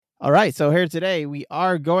All right, so here today we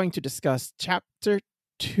are going to discuss Chapter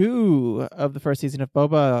 2 of the first season of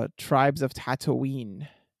Boba, Tribes of Tatooine.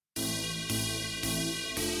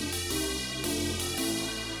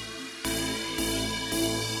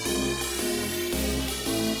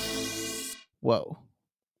 Whoa,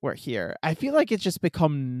 we're here. I feel like it's just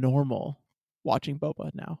become normal watching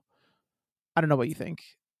Boba now. I don't know what you think.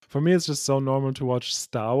 For me, it's just so normal to watch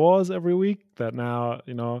Star Wars every week that now,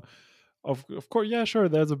 of course, yeah, sure,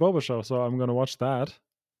 there's a Boba show, so I'm going to watch that.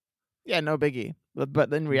 Yeah, no biggie.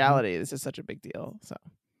 But in reality, this is such a big deal. So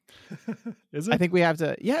Is I it? think we have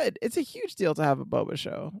to, it's a huge deal to have a Boba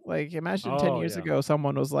show. Like, imagine 10 Oh, years yeah. ago,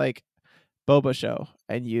 someone was like, Boba show,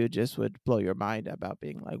 and you just would blow your mind about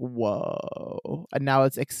being like, whoa. And now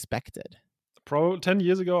it's expected. 10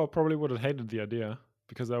 years ago, I probably would have hated the idea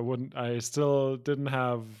because I still didn't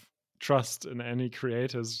have trust in any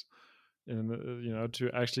creators to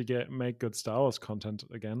actually make good Star Wars content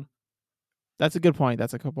again. That's a good point.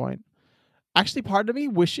 Actually, part of me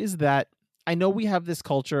wishes that I know we have this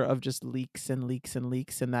culture of just leaks and leaks and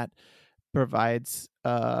leaks, and that provides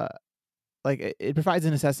it provides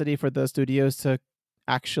a necessity for the studios to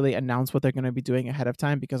actually announce what they're going to be doing ahead of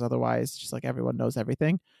time, because otherwise just like everyone knows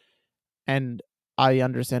everything. And I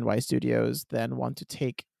understand why studios then want to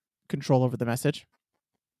take control over the message.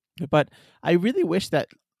 But I really wish that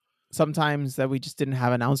sometimes that we just didn't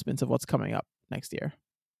have announcements of what's coming up next year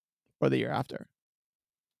or the year after.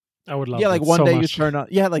 I would love Yeah, like that one so day you much. turn on.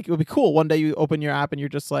 Yeah, like it would be cool. One day you open your app and you're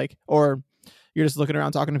just like, or you're just looking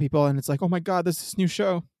around talking to people, and it's like, oh my god, this is new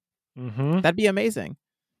show. Mm-hmm. That'd be amazing.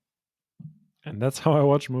 And that's how I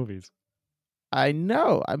watch movies. I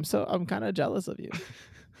know. I'm kind of jealous of you.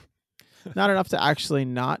 Not enough to actually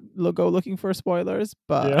not go looking for spoilers,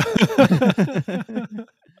 but Yeah.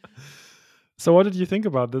 So what did you think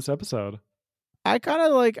about this episode? I kind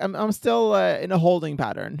of like. I'm still in a holding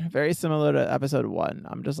pattern, very similar to episode 1.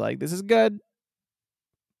 I'm just like, this is good.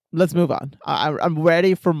 Let's move on. I'm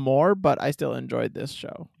ready for more, but I still enjoyed this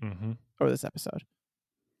show or this episode.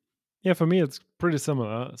 Yeah, for me, it's pretty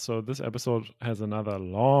similar. So this episode has another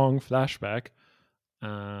long flashback,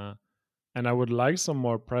 and I would like some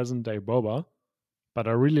more present day Boba, but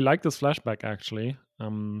I really like this flashback actually.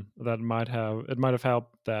 That might have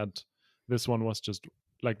helped that this one was just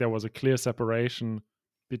like there was a clear separation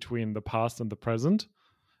between the past and the present,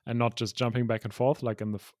 and not just jumping back and forth like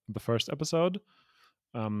in the first episode.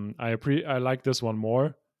 I like this one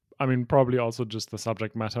more. I mean, probably also just the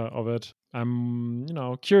subject matter of it. I'm,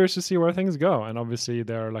 curious to see where things go. And obviously,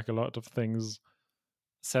 there are like a lot of things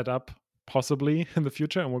set up possibly in the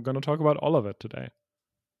future, and we're going to talk about all of it today.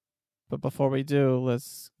 But before we do,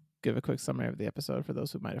 let's give a quick summary of the episode for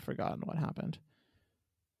those who might have forgotten what happened.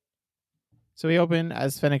 So we open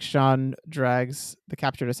as Fennec Shand drags the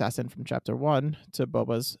captured assassin from Chapter 1 to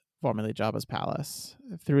Boba's, formerly Jabba's palace.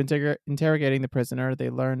 Through interrogating the prisoner,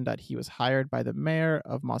 they learn that he was hired by the mayor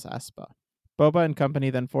of Mos Espa. Boba and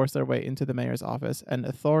company then force their way into the mayor's office, an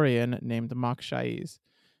Ithorian named Mok Shaiz.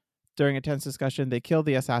 During a tense discussion, they kill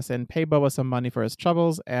the assassin, pay Boba some money for his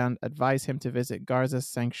troubles, and advise him to visit Garza's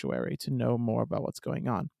sanctuary to know more about what's going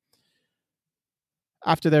on.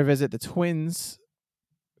 After their visit, the twins,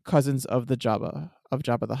 cousins of Jabba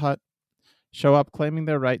the Hutt, show up claiming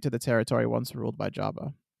their right to the territory once ruled by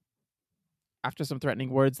Jabba. After some threatening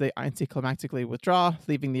words, they anticlimactically withdraw,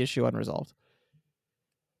 leaving the issue unresolved.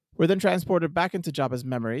 We're then transported back into Jabba's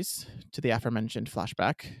memories to the aforementioned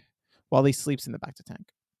flashback while he sleeps in the bacta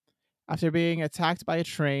tank. After being attacked by a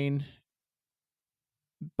train,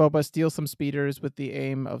 Boba steals some speeders with the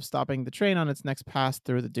aim of stopping the train on its next pass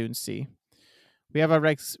through the Dune Sea. We have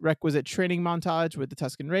a requisite training montage with the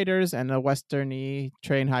Tusken Raiders and a westerny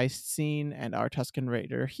train heist scene, and our Tusken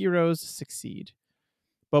Raider heroes succeed.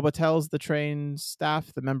 Boba tells the train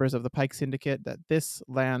staff, the members of the Pike Syndicate, that this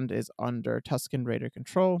land is under Tusken Raider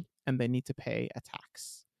control and they need to pay a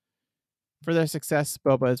tax. For their success,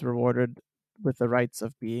 Boba is rewarded with the rights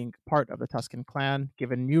of being part of the Tusken clan,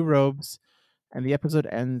 given new robes, and the episode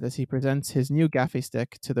ends as he presents his new gaffi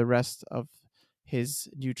stick to the rest of his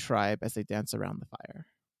new tribe as they dance around the fire.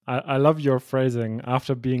 I love your phrasing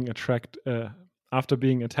after being attacked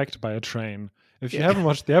by a train. If you haven't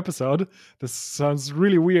watched the episode, this sounds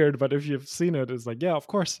really weird, but if you've seen it, it's like, yeah, of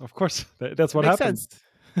course, that's what happens.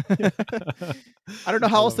 I don't know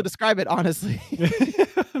how else to describe it, honestly.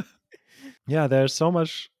 Yeah, there's so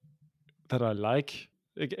much that I like.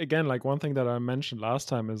 Again, like one thing that I mentioned last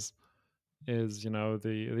time is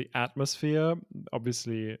the atmosphere.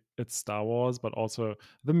 Obviously, it's Star Wars, but also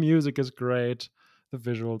the music is great, the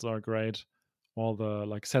visuals are great, all the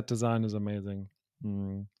like set design is amazing.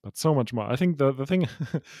 But so much more. I think the thing,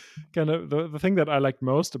 kind of the thing that I liked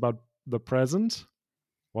most about the present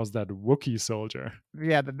was that Wookiee soldier.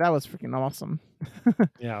 Yeah, that was freaking awesome.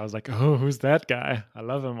 Yeah, I was like, oh, who's that guy? I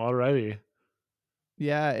love him already.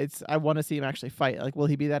 Yeah, I want to see him actually fight. Like, will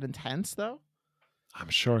he be that intense though? I'm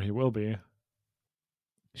sure he will be.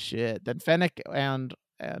 Shit, then Fennec and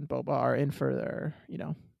Boba are in for their,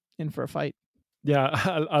 in for a fight. Yeah,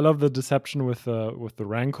 I love the deception with the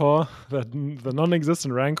Rancor, the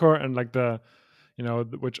non-existent Rancor, and like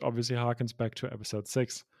which obviously harkens back to Episode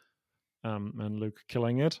 6, and Luke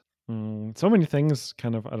killing it. So many things,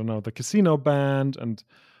 kind of, I don't know, the casino band and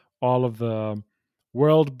all of the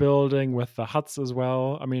world building with the huts as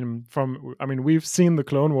well. I mean, we've seen the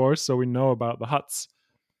Clone Wars, so we know about the huts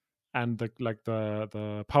and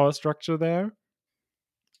the power structure there,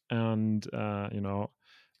 and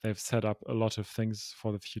they've set up a lot of things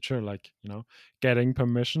for the future, like getting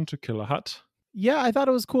permission to kill a hut. Yeah, I thought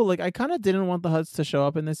it was cool. Like, I kind of didn't want the Huts to show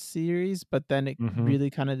up in this series, but then it Hmm. really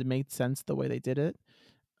kind of made sense the way they did it.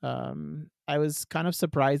 I was kind of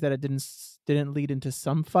surprised that it didn't lead into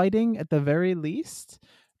some fighting at the very least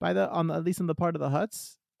at least on the part of the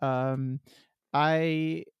Huts.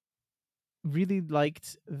 I really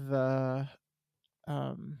liked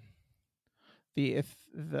um the if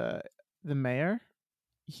the mayor.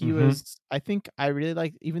 He Hmm. was, I think I really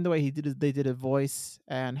liked even the way they did a voice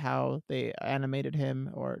and how they animated him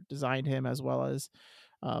or designed him, as well as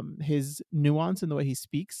his nuance in the way he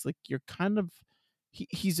speaks. Like, you're kind of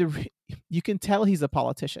you can tell he's a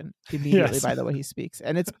politician immediately Yes. by the way he speaks,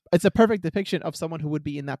 and it's a perfect depiction of someone who would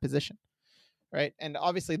be in that position, right? And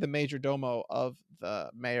obviously the major domo of the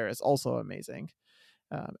mayor is also amazing,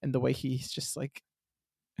 and the way he's just like,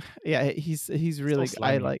 yeah, he's So really, I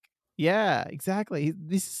slimy. like, yeah, exactly.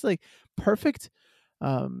 This is like perfect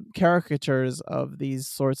caricatures of these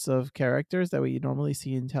sorts of characters that we normally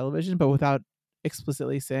see in television, but without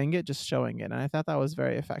explicitly saying it, just showing it. And I thought that was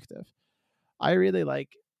very effective. I really like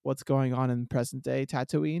what's going on in present day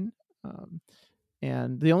Tatooine. Um,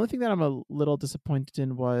 and the only thing that I'm a little disappointed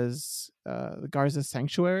in was the Garza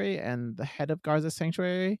Sanctuary and the head of Garza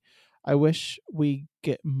Sanctuary. I wish we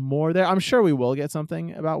get more there. I'm sure we will get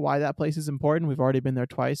something about why that place is important. We've already been there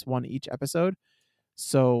twice, one each episode.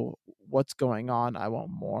 So what's going on? I want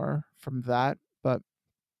more from that. But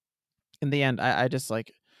in the end, I just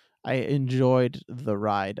like, I enjoyed the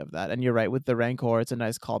ride of that. And you're right, with the Rancor, it's a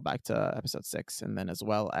nice callback to episode 6, and then as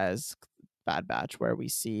well as Bad Batch, where we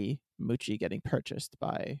see Muchi getting purchased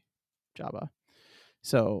by Jabba.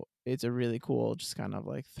 So it's a really cool, just kind of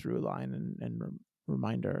like through line and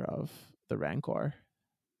reminder of the Rancor.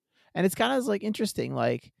 And it's kind of like interesting,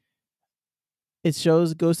 like it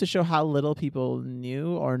goes to show how little people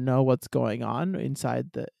knew or know what's going on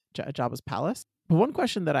inside the Jabba's palace. But one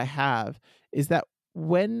question that I have is that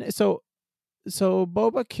when so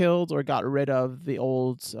Boba killed or got rid of the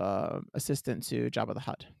old assistant to Jabba the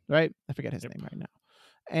Hutt, right? I forget his Yep. name right now.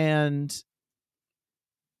 And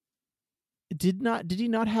did he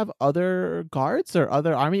not have other guards or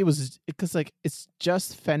other army? It was because like it's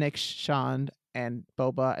just Fennec Shand and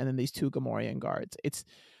Boba, and then these two Gamorrean guards.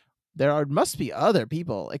 Must be other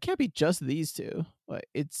people. It can't be just these two. Like,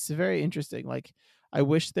 it's very interesting. Like, I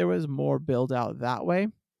wish there was more build out that way,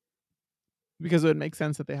 because it would make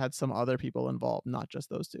sense that they had some other people involved, not just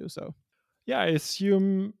those two. So Yeah, I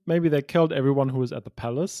assume maybe they killed everyone who was at the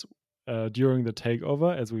palace during the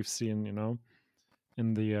takeover, as we've seen,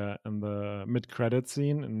 in the mid-credit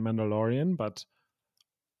scene in Mandalorian. But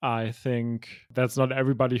I think that's not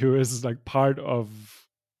everybody who is like part of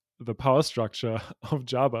the power structure of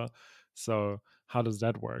Jabba. So how does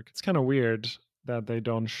that work? It's kind of weird that they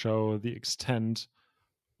don't show the extent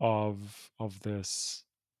of this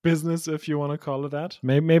business, if you want to call it that.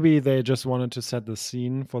 Maybe they just wanted to set the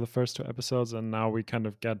scene for the first 2 episodes, and now we kind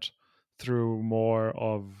of get through more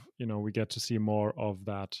of, we get to see more of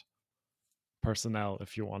that personnel,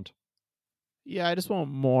 if you want. yeah, I just want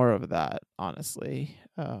more of that, honestly,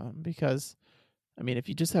 because I mean, if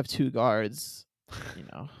you just have two guards, you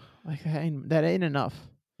know, like that ain't enough.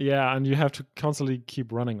 Yeah, and you have to constantly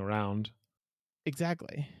keep running around.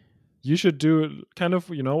 Exactly. You should do kind of,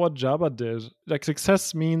 what Jabba did. Like,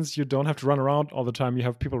 success means you don't have to run around all the time. You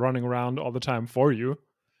have people running around all the time for you,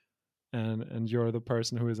 and you're the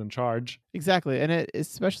person who is in charge. Exactly. And it's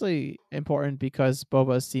especially important because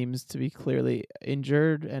Boba seems to be clearly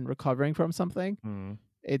injured and recovering from something. Hmm.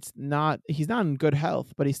 He's not in good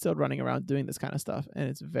health, but he's still running around doing this kind of stuff, and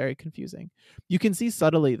it's very confusing. You can see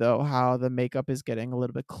subtly though how the makeup is getting a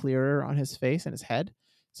little bit clearer on his face and his head.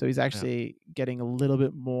 So he's Yeah. actually getting a little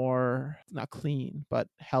bit more, not clean, but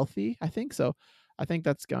healthy, I think. So I think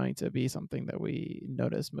that's going to be something that we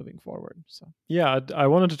notice moving forward. So Yeah, I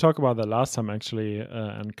wanted to talk about that last time actually,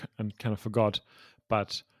 and kind of forgot,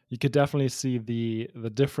 but you could definitely see the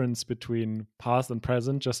difference between past and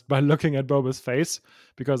present just by looking at Boba's face,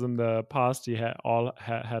 because in the past he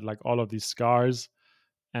had like all of these scars,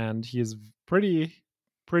 and he is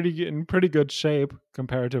in pretty good shape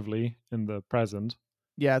comparatively in the present.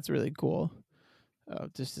 yeah, it's really cool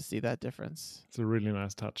just to see that difference. It's a really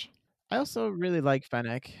nice touch. I also really like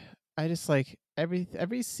Fennec. I just like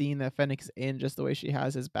every scene that Fennec's in, just the way she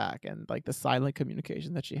has his back and like the silent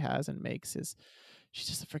communication that she has and makes is she's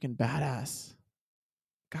just a freaking badass.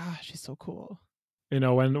 Gosh, she's so cool. You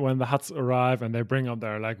know, when the Hutts arrive and they bring up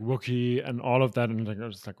their like Wookiee and all of that, and they're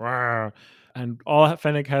just like, wow. And all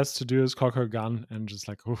Fennec has to do is cock her gun and just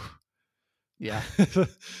like, oof. Yeah.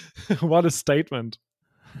 What a statement.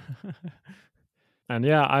 And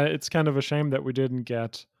yeah, it's kind of a shame that we didn't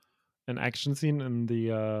get an action scene in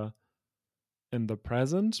the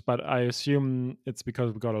present, but I assume it's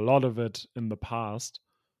because we got a lot of it in the past.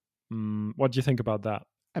 What do you think about that?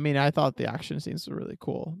 I mean, I thought the action scenes were really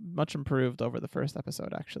cool, much improved over the first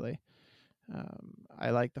episode. Actually,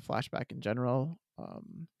 I like the flashback in general.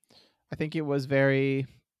 I think it was very,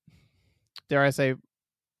 dare I say,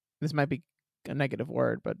 this might be a negative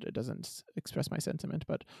word, but it doesn't express my sentiment,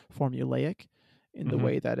 but formulaic in the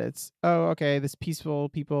way that it's, oh, okay, this peaceful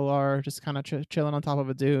people are just kind of chilling on top of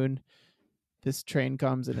a dune. This train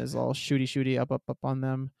comes and is all shooty up on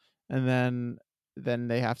them, and then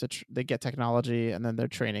they have to they get technology, and then they're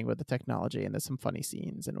training with the technology, and there's some funny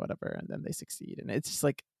scenes and whatever, and then they succeed, and it's just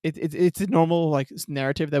like it's a normal like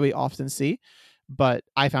narrative that we often see, but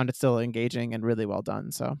I found it still engaging and really well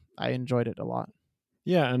done, so I enjoyed it a lot.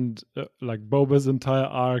 Yeah, and like Boba's entire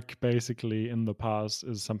arc basically in the past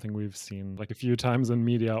is something we've seen like a few times in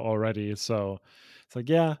media already. So it's like,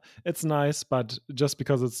 yeah, it's nice, but just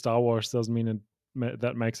because it's Star Wars doesn't mean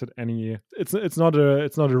that makes it any. It's not a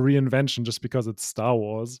reinvention just because it's Star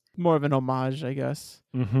Wars. More of an homage, I guess.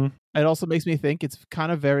 Mm-hmm. It also makes me think it's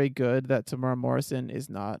kind of very good that Tamara Morrison is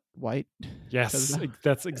not white. Yes,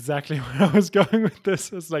 that's exactly where I was going with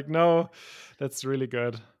this. It's like, no, that's really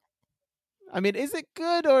good. I mean, is it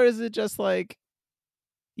good or is it just like,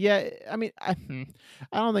 yeah, I mean, I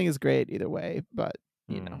don't think it's great either way, but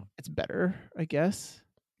you know, it's better, I guess.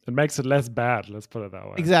 It makes it less bad, let's put it that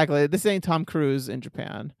way. Exactly. This ain't Tom Cruise in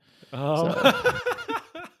Japan. Oh.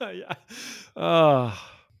 So. Yeah.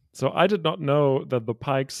 So I did not know that the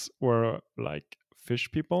Pikes were like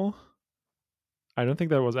fish people. I don't think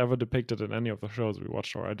that was ever depicted in any of the shows we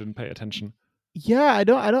watched, or I didn't pay attention. Yeah, I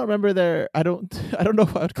don't remember I don't know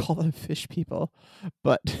if I would call them fish people,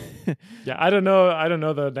 but yeah, I don't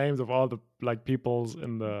know the names of all the like peoples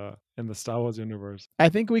in the Star Wars universe. I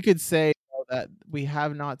think we could say that we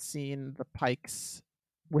have not seen the Pikes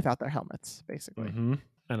without their helmets, basically. Mm-hmm.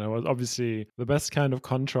 And it was obviously the best kind of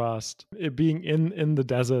contrast. It being in the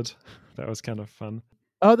desert, that was kind of fun.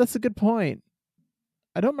 Oh, that's a good point.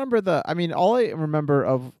 I don't remember all I remember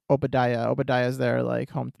of Obadiah's their like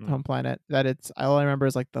home planet. That it's all I remember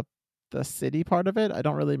is like the city part of it. I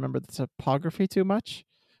don't really remember the topography too much,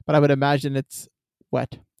 but I would imagine it's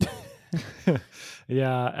wet.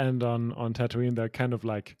 Yeah, and on Tatooine they're kind of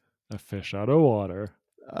like a fish out of water.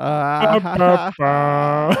 I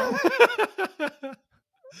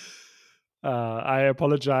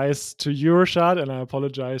apologize to you, Rashad, and I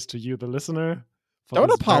apologize to you, the listener. Don't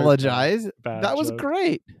apologize. That was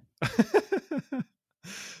great.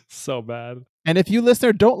 So bad. And if you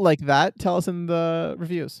listener don't like that, tell us in the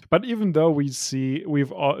reviews. But even though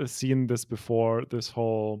we've all seen this before, this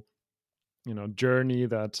whole journey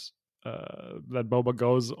that Boba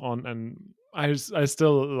goes on, and I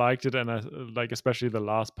still liked it, and I like especially the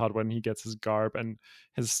last part when he gets his garb and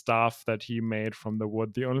his staff that he made from the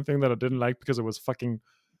wood. The only thing that I didn't like, because it was fucking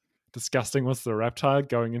disgusting, was the reptile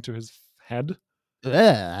going into his head.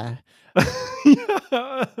 Yeah.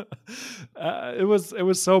 It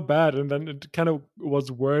was so bad, and then it kind of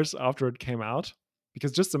was worse after it came out,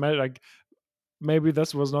 because just imagine, like, maybe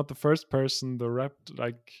this was not the first person the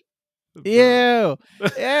Ew.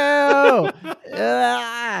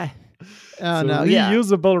 Oh no!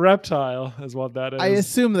 Reusable reptile is what that is. I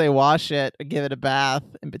assume they wash it or give it a bath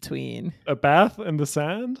in between. A bath in the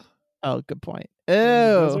sand? Oh, good point.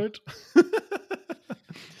 Ew.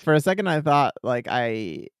 For a second, I thought like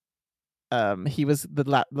he was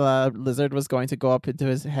the lizard was going to go up into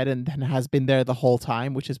his head and then has been there the whole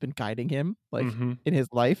time, which has been guiding him like in his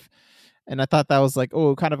life. And I thought that was like,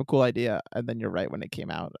 oh, kind of a cool idea. And then you're right, when it came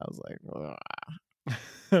out, I was like,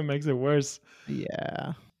 it makes it worse.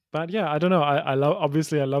 Yeah. But yeah, I don't know. I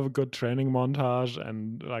love a good training montage,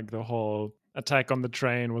 and like the whole attack on the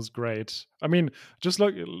train was great. I mean, just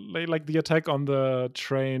look like the attack on the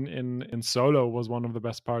train in Solo was one of the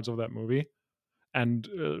best parts of that movie, and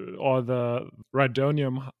or the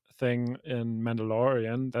Rhydonium thing in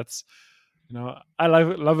Mandalorian. That's I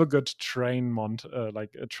love a good train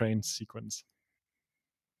like a train sequence.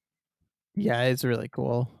 Yeah, it's really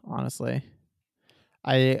cool, honestly.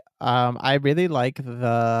 I really like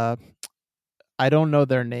I don't know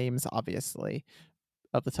their names, obviously,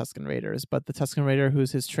 of the Tusken Raiders, but the Tusken Raider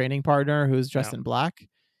who's his training partner, who's dressed in black,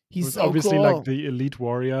 he's Who's so obviously like cool. the elite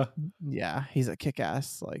warrior. Yeah, he's a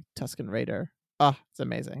kick-ass like Tusken Raider. Ah, it's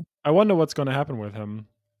amazing. I wonder what's going to happen with him.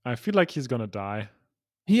 I feel like he's going to die,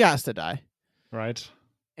 He has to die. right?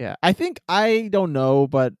 Yeah, I don't know,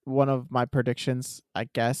 but one of my predictions, I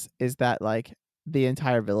guess, is that like the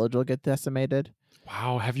entire village will get decimated.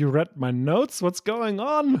 Wow, have you read my notes? What's going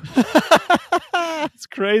on? It's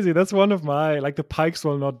crazy. That's one of my like the Pikes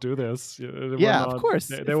will not do this. Yeah, of course.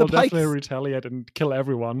 They will definitely retaliate and kill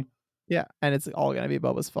everyone. Yeah, and it's all gonna be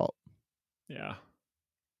Boba's fault. Yeah.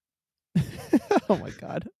 Oh my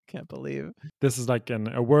god, can't believe this is like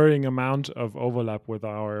a worrying amount of overlap with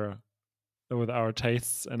our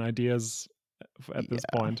tastes and ideas at this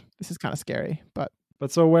point. This is kind of scary, but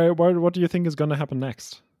so what do you think is going to happen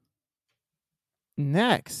next?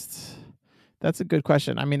 Next, that's a good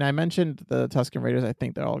question. I mean, I mentioned the Tusken Raiders. I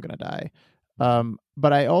think they're all gonna die.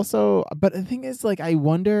 But the thing is, like, I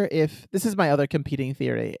wonder if this is my other competing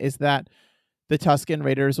theory is that the Tusken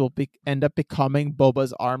Raiders will end up becoming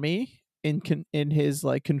Boba's army in his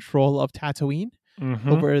like control of Tatooine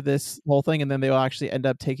over this whole thing, and then they will actually end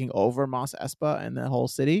up taking over Mos Espa and the whole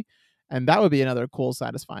city, and that would be another cool,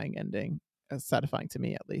 satisfying ending, satisfying to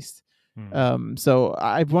me at least. So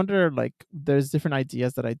I wonder, like, there's different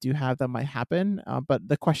ideas that I do have that might happen, but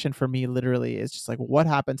the question for me literally is just like, what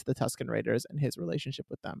happened to the Tusken Raiders and his relationship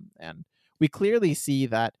with them? And we clearly see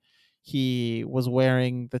that he was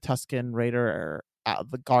wearing the Tusken Raider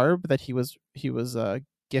the garb that he was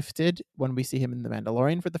gifted when we see him in the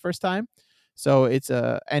Mandalorian for the first time. So it's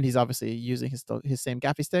and he's obviously using his same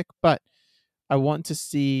gaffy stick, but I want to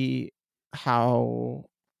see how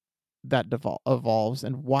that evolves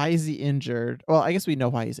and why is he injured. Well, I guess we know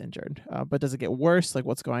why he's injured, but does it get worse? Like,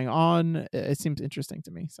 what's going on? It seems interesting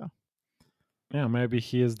to me. So yeah, maybe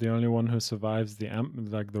he is the only one who survives the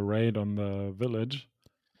raid on the village.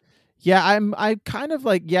 Yeah, I kind of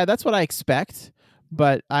like, yeah, that's what I expect,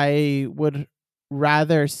 but I would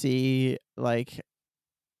rather see like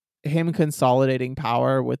him consolidating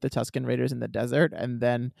power with the Tusken Raiders in the desert, and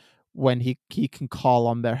then when he can call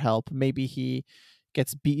on their help, maybe he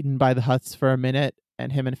gets beaten by the Hutts for a minute,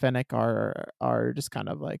 and him and Fennec are just kind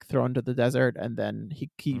of like thrown to the desert, and then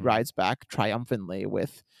he rides back triumphantly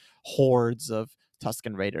with hordes of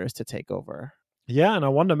Tusken Raiders to take over. Yeah, and I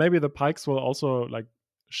wonder maybe the Pikes will also like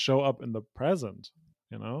show up in the present,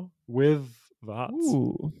 with the Hutts.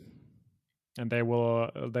 Ooh. And they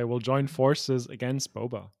will join forces against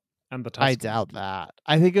Boba and the Tuskens. I doubt that.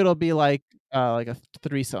 I think it'll be like a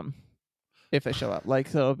threesome if they show up. Like,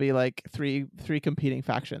 so it'll be like three competing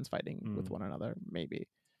factions fighting with one another, maybe.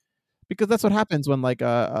 Because that's what happens when like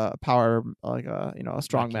a power, like a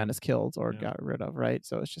strong man is killed or got rid of, right?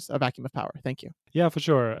 So it's just a vacuum of power. Thank you. Yeah, for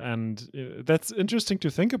sure. And that's interesting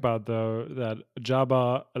to think about, though, that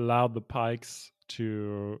Jabba allowed the Pikes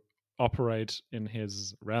to operate in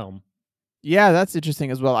his realm. Yeah, that's interesting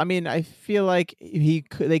as well. I mean, I feel like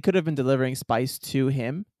they could have been delivering spice to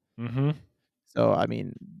him. So I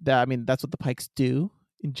mean that's what the Pikes do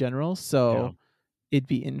in general. So it'd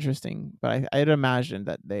be interesting, but I'd imagine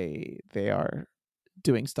that they are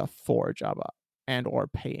doing stuff for Jabba and or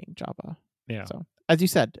paying Jabba. Yeah. So as you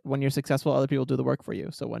said, when you're successful, other people do the work for you.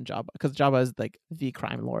 So when because Jabba is like the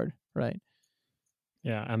crime lord, right?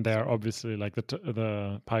 Yeah, and they're obviously like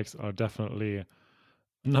the Pikes are definitely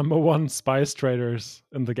number one spice traders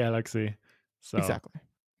in the galaxy. So exactly.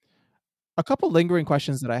 A couple lingering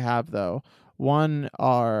questions that I have, though. One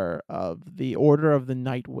are of the Order of the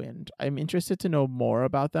Night Wind. I'm interested to know more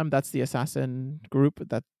about them. That's the assassin group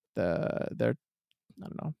that their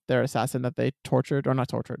assassin that they tortured, or not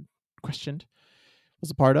tortured, questioned,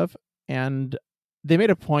 was a part of. And they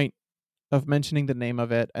made a point of mentioning the name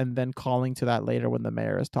of it and then calling to that later when the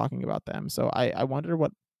mayor is talking about them. So I wonder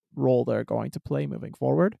what role they're going to play moving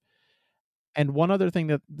forward. And one other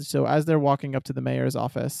thing so as they're walking up to the mayor's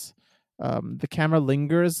office, the camera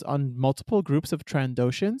lingers on multiple groups of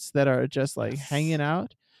Trandoshans that are just like hanging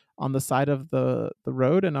out on the side of the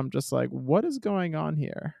road, and I'm just like, what is going on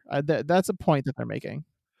here? That's a point that they're making.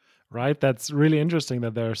 Right, that's really interesting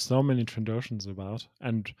that there are so many Trandoshans about,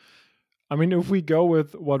 and I mean, if we go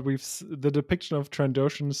with what the depiction of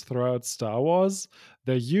Trandoshans throughout Star Wars,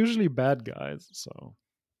 they're usually bad guys. So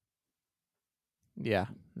Yeah.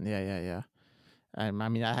 I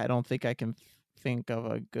mean, I don't think I can think of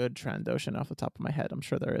a good Trandoshan off the top of my head. I'm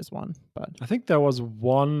sure there is one, but I think there was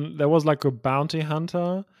one. There was like a bounty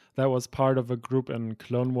hunter that was part of a group in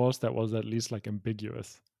Clone Wars that was at least like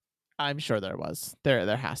ambiguous. I'm sure there was.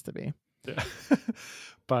 There has to be. Yeah.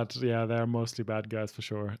 But yeah, they're mostly bad guys for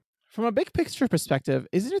sure. From a big picture perspective,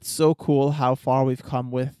 isn't it so cool how far we've come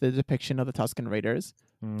with the depiction of the Tusken Raiders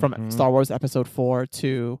from Star Wars Episode 4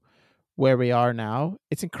 to where we are now?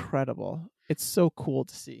 It's incredible. It's so cool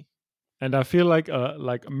to see. And I feel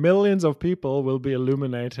like millions of people will be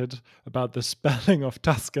illuminated about the spelling of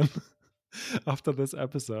Tusken after this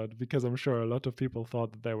episode, because I'm sure a lot of people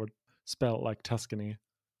thought that they would spell like Tuscany.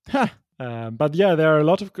 But yeah, there are a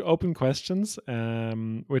lot of open questions,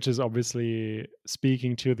 which is obviously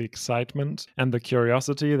speaking to the excitement and the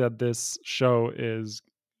curiosity that this show is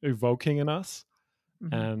evoking in us.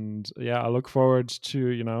 Mhm. And yeah, I look forward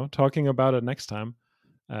to talking about it next time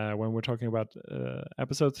when we're talking about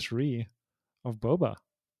episode 3 of Boba.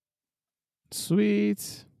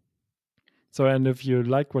 Sweet. So, and if you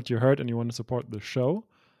like what you heard and you want to support the show,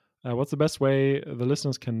 what's the best way the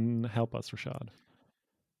listeners can help us, Rashad?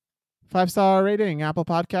 5-star rating, Apple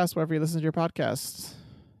Podcasts, wherever you listen to your podcasts.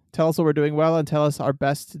 Tell us what we're doing well and tell us our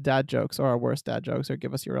best dad jokes or our worst dad jokes, or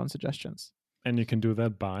give us your own suggestions. And you can do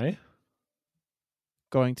that by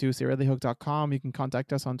going to seriallyhooked.com. You can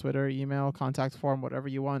contact us on Twitter, email, contact form, whatever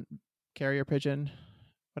you want, carrier pigeon,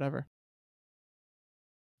 whatever.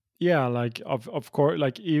 Yeah, like of course,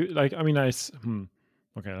 like I mean,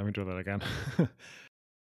 okay, let me do that again.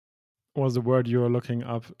 Was the word you were looking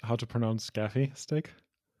up how to pronounce Gaffy stick?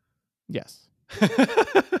 Yes.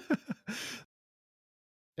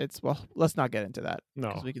 Well, let's not get into that.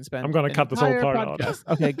 No, we can spend I'm gonna cut this whole part out.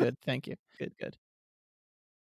 Okay, good. Thank you. Good.